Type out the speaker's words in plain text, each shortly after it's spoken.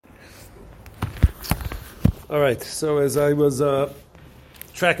All right. So as I was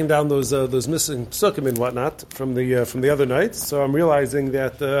tracking down those missing psukim and whatnot from the other nights, so I'm realizing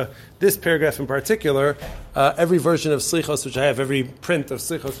that this paragraph in particular, every version of Selichos which I have, every print of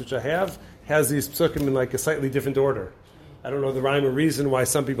Selichos which I have, has these psukim in like a slightly different order. I don't know the rhyme or reason why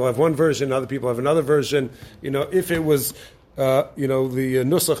some people have one version, other people have another version. If it was the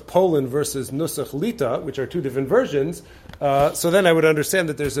Nusach Poland versus Nusach Lita, which are two different versions, so then I would understand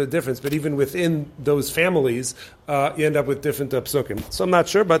that there's a difference. But even within those families, you end up with different psukim. So I'm not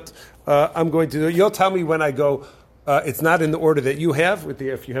sure, but I'm going to. You'll tell me when I go. It's not in the order that you have,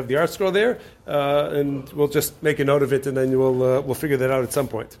 if you have the art scroll there, and we'll just make a note of it, and then we'll figure that out at some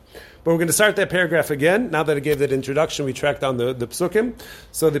point. But we're going to start that paragraph again. Now that I gave that introduction, we tracked down the psukim.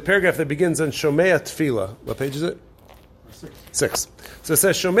 So the paragraph that begins on Shomea Tefillah. What page is it? 6. So it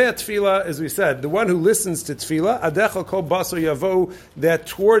says, Shomea Tefillah, as we said, the one who listens to Tefillah, Adecha kol baso yavo, that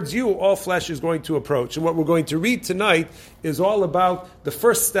towards you all flesh is going to approach. And what we're going to read tonight is all about the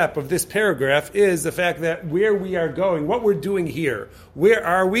first step of this paragraph is the fact that where we are going, what we're doing here. Where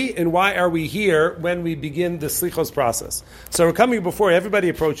are we and why are we here when we begin the Selichos process? So we're coming before everybody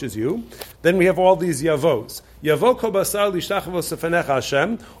approaches you. Then we have all these yavos. Yavo kol basar lishtachavo sefenecha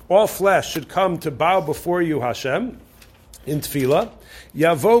Hashem. All flesh should come to bow before you, Hashem. In Tefillah,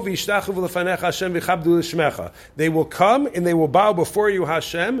 Yavo v'yishtachu v'lefanecha Hashem v'chabdu l'shmecha. They will come and they will bow before you,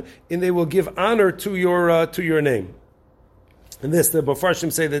 Hashem, and they will give honor to your name. And this, the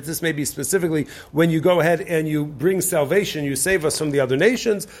Mefarshim say that this may be specifically when you go ahead and you bring salvation, you save us from the other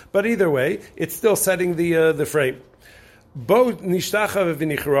nations. But either way, it's still setting the frame. Bo nishtachave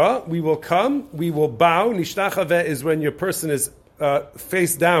v'nichra. We will come, we will bow. Nishtachave is when your person is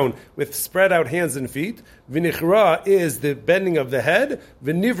face down with spread out hands and feet. V'nichra is the bending of the head.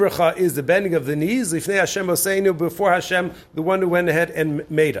 V'nivracha is the bending of the knees. Lifnei Hashem oseinu, before Hashem, the one who went ahead and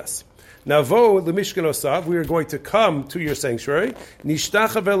made us. Now, vo l'mishkan osav, we are going to come to your sanctuary.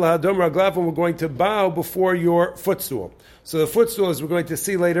 Nishtachave l'hadom raglav, and we're going to bow before your footstool. So the footstool, as we're going to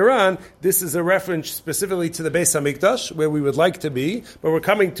see later on, this is a reference specifically to the Beis Hamikdash, where we would like to be, but we're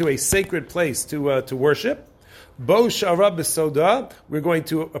coming to a sacred place to worship. Bo Shara B'Soda, we're going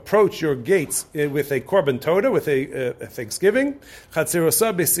to approach your gates with a korban toda, with a thanksgiving.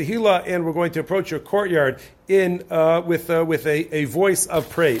 Chatzerosa B'Sehila, and we're going to approach your courtyard with a voice of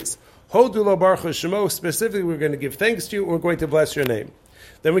praise. Hodu lo baruch Shemo, specifically we're going to give thanks to you, we're going to bless your name.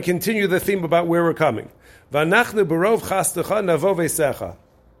 Then we continue the theme about where we're coming. V'anachnu barov chastecha navo v'secha.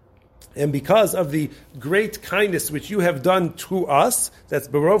 And because of the great kindness which you have done to us, that's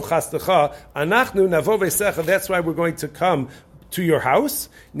Barov Chastecha, Anachnu Navo V'Secha, that's why we're going to come to your house,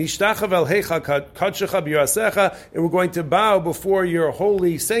 Nishtachav El Heicha Kadshecha B'Yirasecha, and we're going to bow before your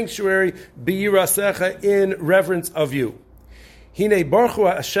holy sanctuary, B'Yirasecha, in reverence of you. Hine Baruch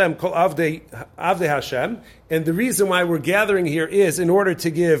Hashem Kol Avdei Hashem, and the reason why we're gathering here is in order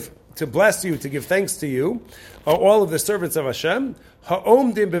to bless you, to give thanks to you, all of the servants of Hashem,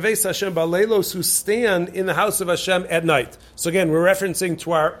 ha'omdim beveis Hashem ba'leilos, who stand in the house of Hashem at night. So again, we're referencing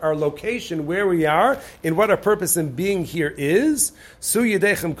to our location, where we are, and what our purpose in being here is. Su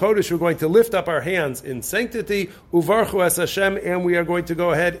yedechem kodesh, we're going to lift up our hands in sanctity, uvarchu es Hashem, and we are going to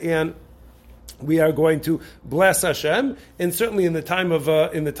go ahead and we are going to bless Hashem, and certainly in the time of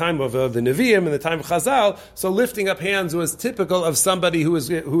the Nevi'im, in the time of Chazal, so lifting up hands was typical of somebody who is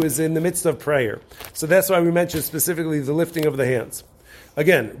in the midst of prayer. So that's why we mentioned specifically the lifting of the hands.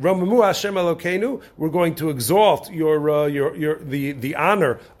 Again, Romamu Hashem Elokeinu, we're going to exalt the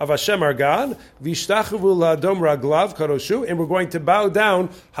honor of Hashem our God. V'ishtachavu la'adom raglav kadoshu, and we're going to bow down.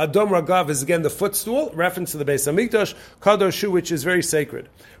 Hadom raglav is again the footstool, reference to the Beis Hamikdash, kadoshu, which is very sacred.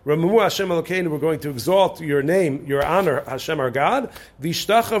 Romamu Hashem Elokeinu, we're going to exalt your name, your honor, Hashem our God.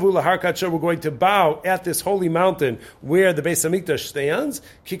 V'ishtachavu lahar kadsha, we're going to bow at this holy mountain where the Beis Hamikdash stands.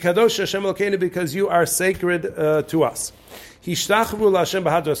 Ki kadosh Hashem Elokeinu, because you are sacred to us. Hishtachvu l'Hashem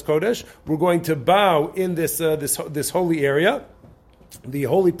b'hadras kodesh. We're going to bow in this holy area, the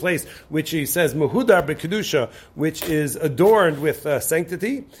holy place, which he says mehudar b'kedusha, which is adorned with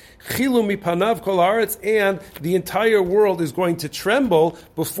sanctity. Chilu mipanav kol haaretz, and the entire world is going to tremble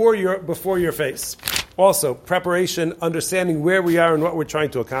before your face. Also, preparation, understanding where we are and what we're trying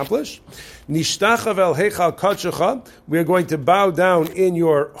to accomplish. Nishtachav el heichal kadshecha, we are going to bow down in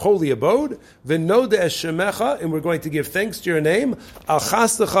your holy abode. V'noda es shemecha, and we're going to give thanks to your name. Al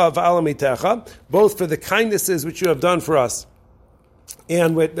chastecha v'al amitecha, both for the kindnesses which you have done for us.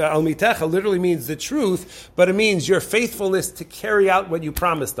 And with al mitecha literally means the truth, but it means your faithfulness to carry out what you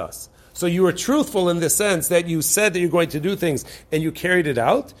promised us. So you were truthful in the sense that you said that you're going to do things and you carried it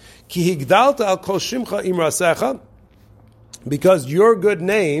out. Ki higdalta al kol shimcha imrasecha, Because your good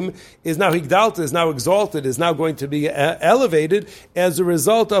name is now higdalta, is now exalted, is now going to be elevated as a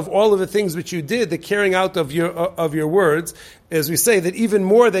result of all of the things which you did, the carrying out of your words, as we say, that even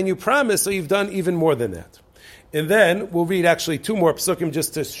more than you promised, so you've done even more than that. And then we'll read actually 2 more psukim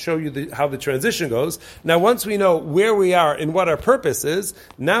just to show you how the transition goes. Now, once we know where we are and what our purpose is,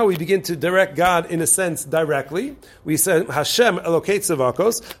 now we begin to direct God in a sense directly. We say Hashem Elokei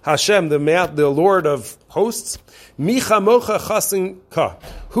Tzavakos, Hashem the Lord of hosts, Micha Mocha Chasin Ka,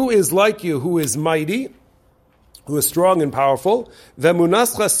 who is like you, who is mighty, who is strong and powerful,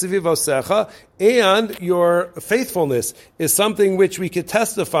 Vemunascha Siviv Osecha, and your faithfulness is something which we could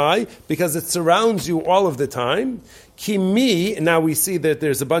testify because it surrounds you all of the time. Ki mi, now we see that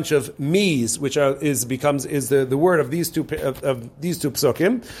there's a bunch of me's, which is the word of these two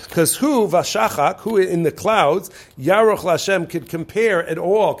psukim, because who vashachak, who in the clouds, Yaroch Lashem could compare at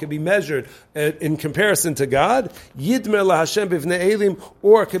all, could be measured in comparison to God, Yidmer LaHashem bivnei Elim,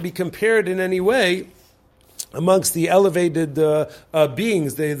 or could be compared in any way amongst the elevated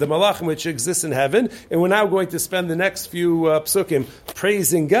beings, the malachim which exist in heaven. And we're now going to spend the next few psukim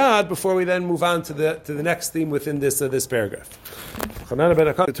praising God before we then move on to the next theme within this paragraph.